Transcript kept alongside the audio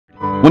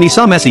When he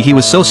saw Messi he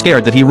was so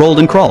scared that he rolled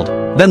and crawled.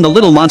 Then the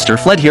little monster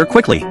fled here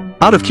quickly.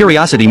 Out of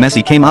curiosity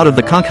Messi came out of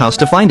the conch house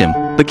to find him.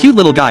 The cute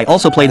little guy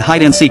also played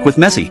hide and seek with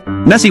Messi.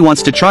 Messi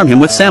wants to charm him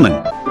with salmon.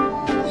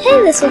 Hey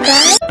little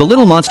guy. The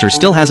little monster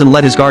still hasn't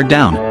let his guard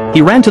down.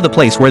 He ran to the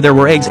place where there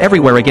were eggs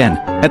everywhere again.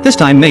 At this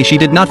time she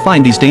did not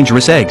find these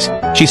dangerous eggs.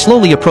 She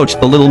slowly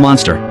approached the little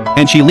monster.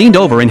 And she leaned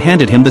over and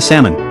handed him the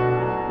salmon.